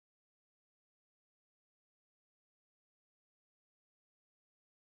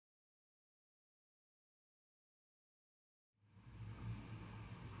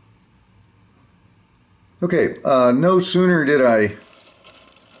Okay, no sooner did I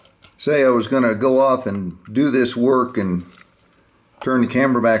say I was going to go off and do this work and turn the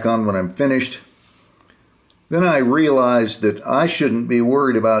camera back on when I'm finished, then I realized that I shouldn't be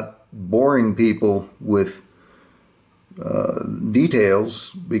worried about boring people with details,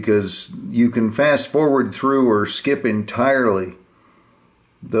 because you can fast forward through or skip entirely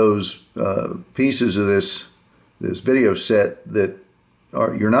those pieces of this video set that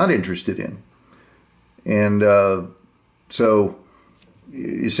you're not interested in. And so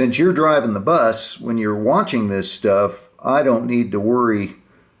since you're driving the bus when you're watching this stuff, I don't need to worry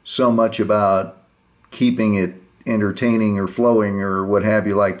so much about keeping it entertaining or flowing or what have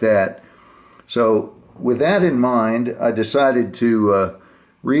you like that. So with that in mind, I decided to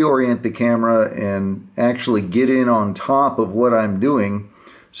reorient the camera and actually get in on top of what I'm doing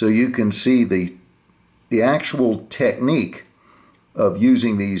so you can see the actual technique of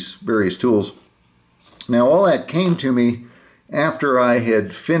using these various tools. Now, all that came to me after I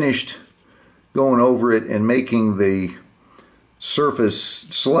had finished going over it and making the surface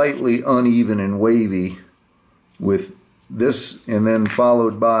slightly uneven and wavy with this, and then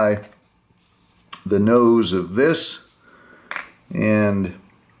followed by the nose of this, and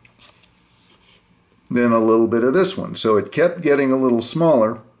then a little bit of this one. So it kept getting a little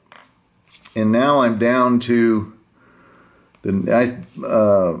smaller, and now I'm down to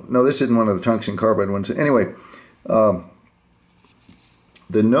no, this isn't one of the tungsten carbide ones. Anyway, the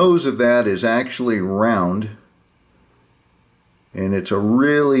nose of that is actually round, and it's a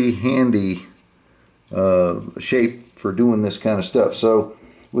really handy shape for doing this kind of stuff. So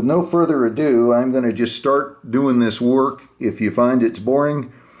with no further ado, I'm going to just start doing this work. If you find it's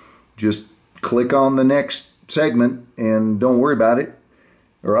boring, just click on the next segment and don't worry about it,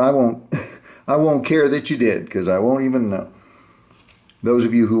 or I won't care that you did, because I won't even know. Those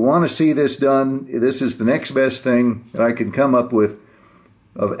of you who want to see this done, this is the next best thing that I can come up with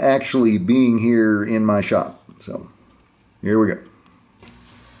of actually being here in my shop. So here we go.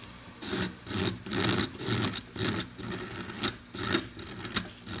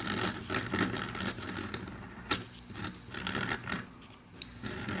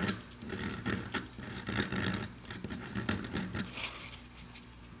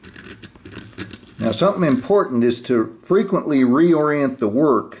 Now, something important is to frequently reorient the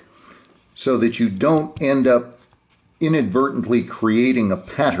work so that you don't end up inadvertently creating a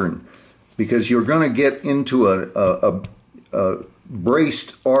pattern, because you're going to get into a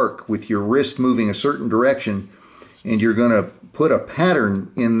braced arc with your wrist moving a certain direction, and you're going to put a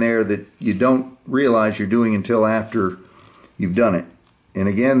pattern in there that you don't realize you're doing until after you've done it. And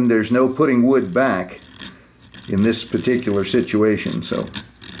again, there's no putting wood back in this particular situation. So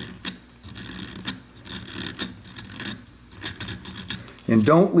and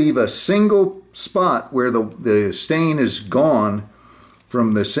don't leave a single spot where the stain is gone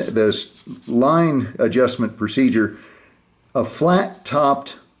from the line adjustment procedure. A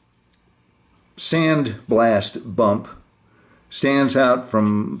flat-topped sandblast bump stands out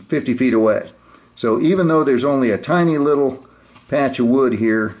from 50 feet away. So even though there's only a tiny little patch of wood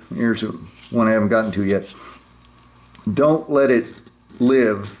here, here's one I haven't gotten to yet, don't let it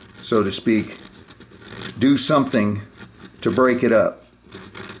live, so to speak. Do something to break it up.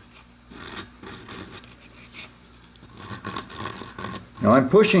 Now I'm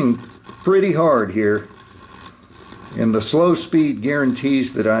pushing pretty hard here, and the slow speed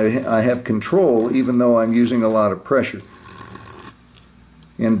guarantees that I have control even though I'm using a lot of pressure.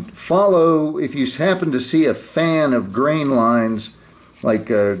 And follow, if you happen to see a fan of grain lines like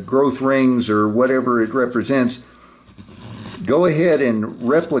growth rings or whatever it represents, go ahead and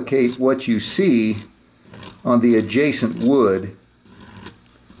replicate what you see on the adjacent wood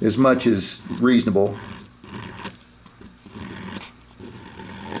as much as reasonable.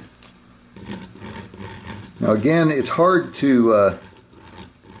 Now again, it's hard to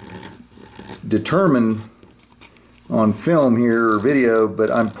determine on film here or video,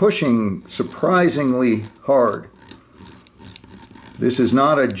 but I'm pushing surprisingly hard. This is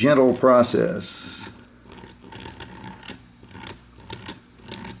not a gentle process.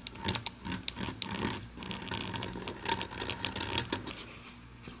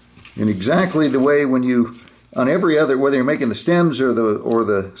 In exactly the way when you, on every other, whether you're making the stems or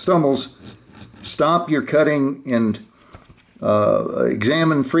the stummels, stop your cutting and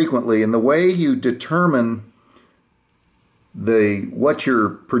examine frequently. And the way you determine what you're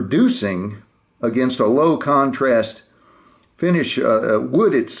producing against a low contrast finish,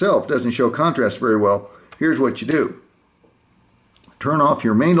 wood itself doesn't show contrast very well. Here's what you do. Turn off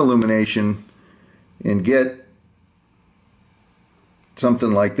your main illumination and get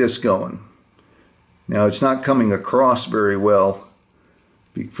something like this going. Now it's not coming across very well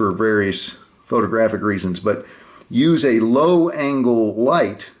for various photographic reasons, but use a low angle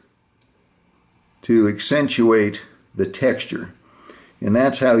light to accentuate the texture. And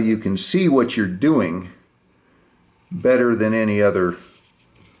that's how you can see what you're doing better than any other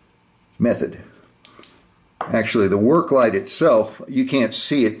method. Actually, the work light itself, you can't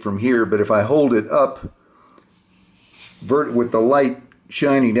see it from here, but if I hold it up with the light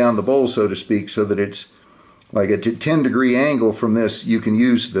shining down the bowl, so to speak, so that it's like a 10-degree angle from this, you can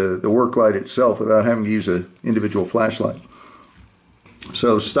use the work light itself without having to use an individual flashlight.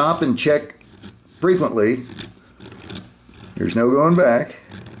 So stop and check frequently. There's no going back.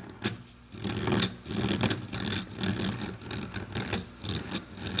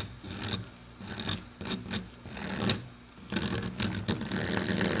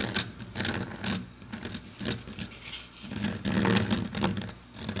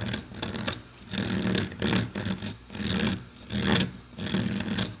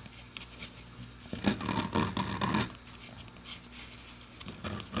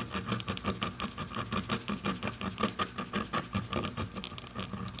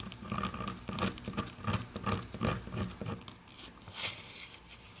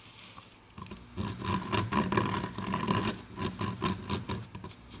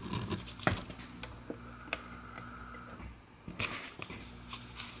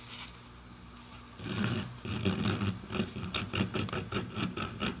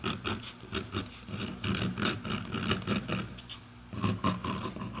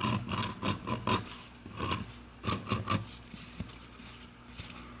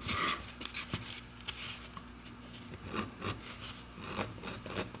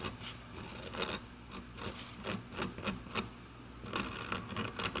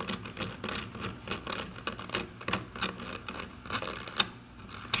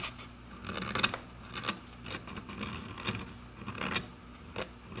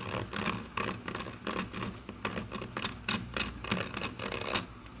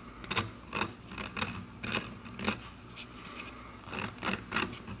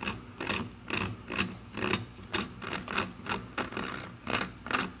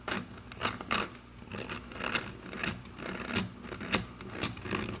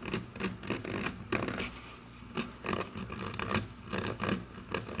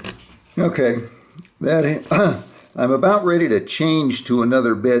 Okay, I'm about ready to change to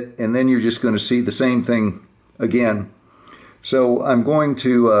another bit, and then you're just going to see the same thing again. So I'm going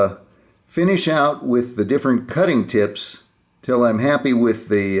to finish out with the different cutting tips till I'm happy with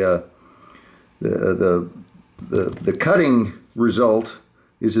the cutting result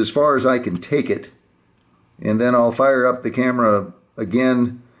is as far as I can take it, and then I'll fire up the camera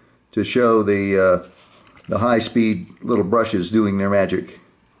again to show the high-speed little brushes doing their magic.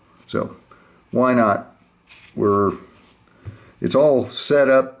 So why not? It's all set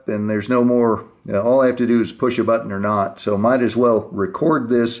up, and there's no more. All I have to do is push a button or not. So might as well record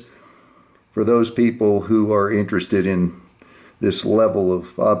this for those people who are interested in this level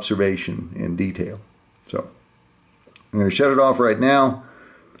of observation and detail. So I'm going to shut it off right now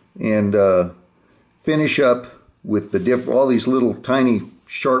and finish up with all these little tiny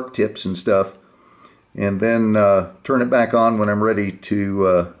sharp tips and stuff, and then turn it back on when I'm ready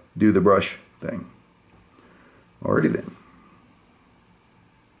to do the brush thing. Alrighty then.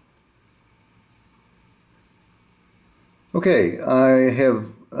 Okay, I have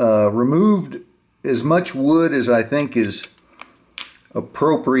removed as much wood as I think is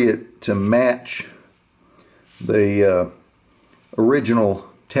appropriate to match the original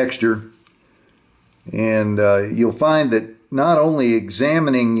texture, and you'll find that not only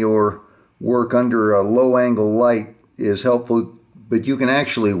examining your work under a low angle light is helpful, but you can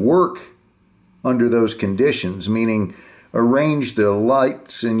actually work under those conditions, meaning arrange the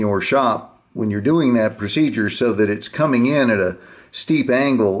lights in your shop when you're doing that procedure so that it's coming in at a steep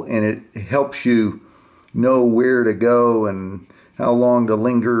angle, and it helps you know where to go and how long to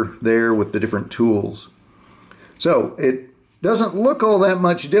linger there with the different tools. So it doesn't look all that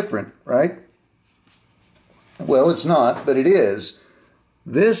much different, right? Well, it's not, but it is.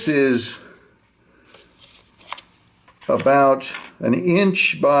 This is about an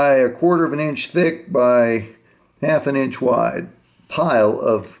inch by a quarter of an inch thick by half an inch wide pile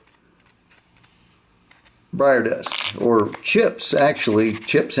of briar dust, or chips, actually,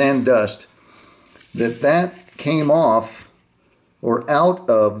 chips and dust, that came off or out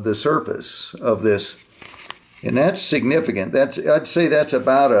of the surface of this. And that's significant. I'd say that's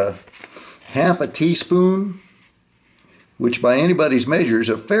about a half a teaspoon, which by anybody's measure is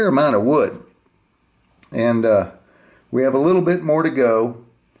a fair amount of wood. And we have a little bit more to go.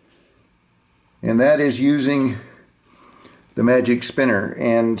 and that is using the magic spinner.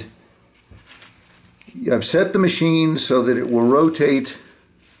 And I've set the machine so that it will rotate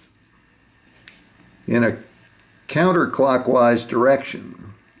in a counterclockwise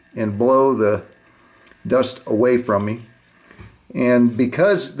direction and blow the dust away from me. And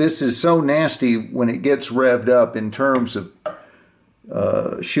because this is so nasty when it gets revved up in terms of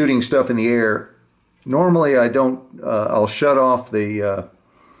shooting stuff in the air, normally I don't, I'll shut off the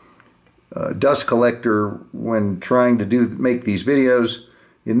dust collector when trying to make these videos.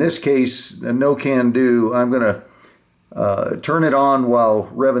 In this case, no can do. I'm going to turn it on while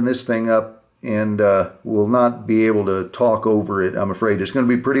revving this thing up, and will not be able to talk over it, I'm afraid. It's going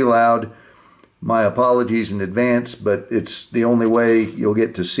to be pretty loud. My apologies in advance, but it's the only way you'll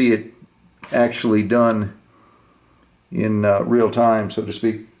get to see it actually done in real time, so to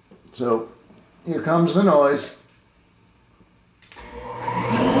speak. So here comes the noise.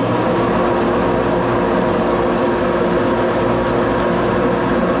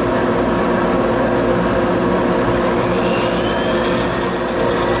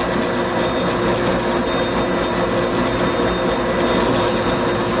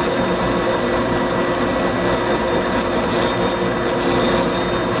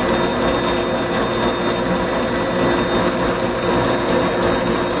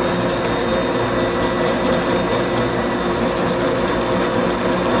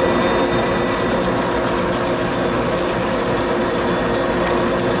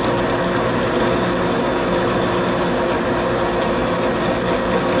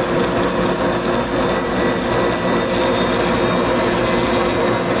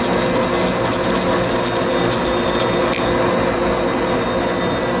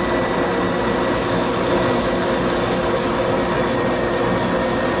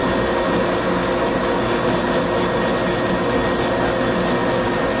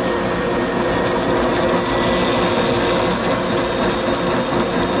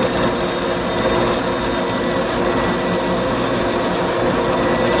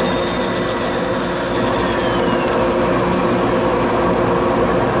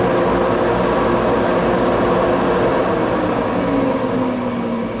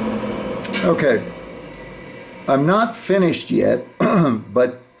 Okay, I'm not finished yet,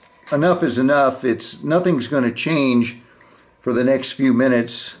 but enough is enough. Nothing's going to change for the next few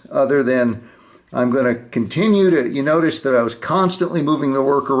minutes, other than I'm going to continue to, you notice that I was constantly moving the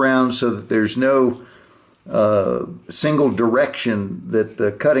work around so that there's no single direction that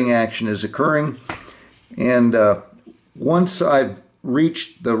the cutting action is occurring. And once I've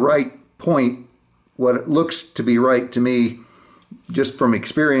reached the right point, what it looks to be right to me, just from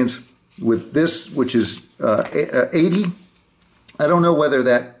experience with this, which is 80, I don't know whether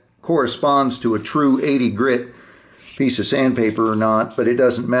that corresponds to a true 80 grit piece of sandpaper or not, but it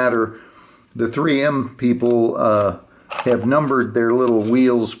doesn't matter. The 3M people have numbered their little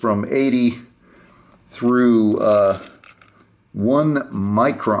wheels from 80 through 1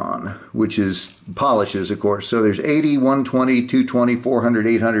 micron, which is polishes, of course. So there's 80, 120, 220, 400,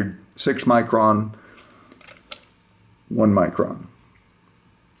 800, 6 micron, 1 micron.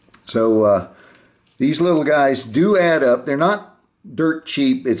 So these little guys do add up. They're not dirt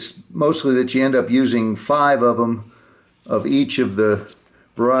cheap. It's mostly that you end up using 5 of them of each of the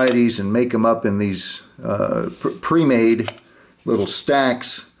varieties and make them up in these pre-made little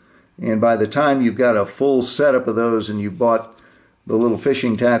stacks. And by the time you've got a full setup of those and you've bought the little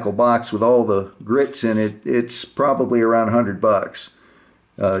fishing tackle box with all the grits in it, it's probably around $100.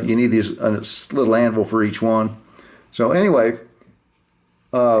 You need this little anvil for each one. So anyway,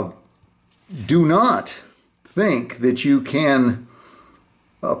 do not think that you can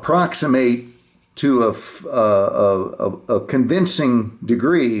approximate to a convincing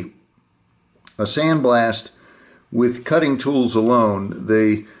degree a sandblast with cutting tools alone.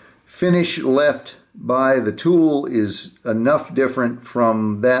 The finish left by the tool is enough different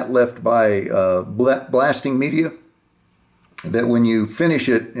from that left by blasting media that when you finish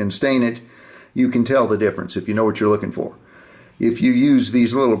it and stain it, you can tell the difference if you know what you're looking for. If you use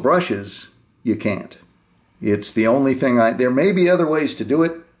these little brushes, you can't. It's the only thing there may be other ways to do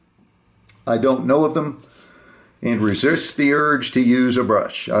it. I don't know of them, and resist the urge to use a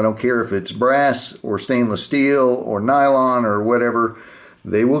brush. I don't care if it's brass or stainless steel or nylon or whatever.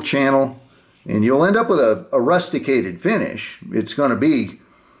 They will channel, and you'll end up with a rusticated finish. It's going to be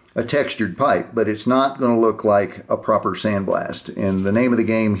a textured pipe, but it's not going to look like a proper sandblast. And the name of the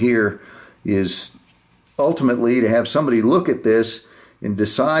game here is ultimately to have somebody look at this and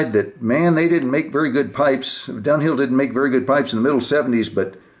decide that, man, they didn't make very good pipes. Dunhill didn't make very good pipes in the middle 70s,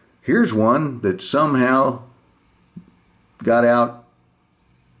 but here's one that somehow got out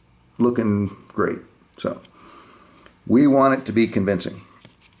looking great. So we want it to be convincing.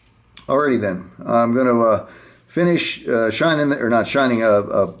 Alrighty then, I'm going to finish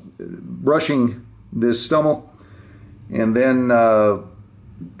brushing this stummel, and then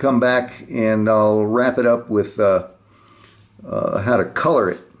come back and I'll wrap it up with how to color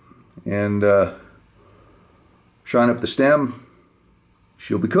it and shine up the stem.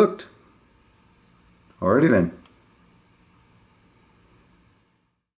 She'll be cooked. Alrighty then.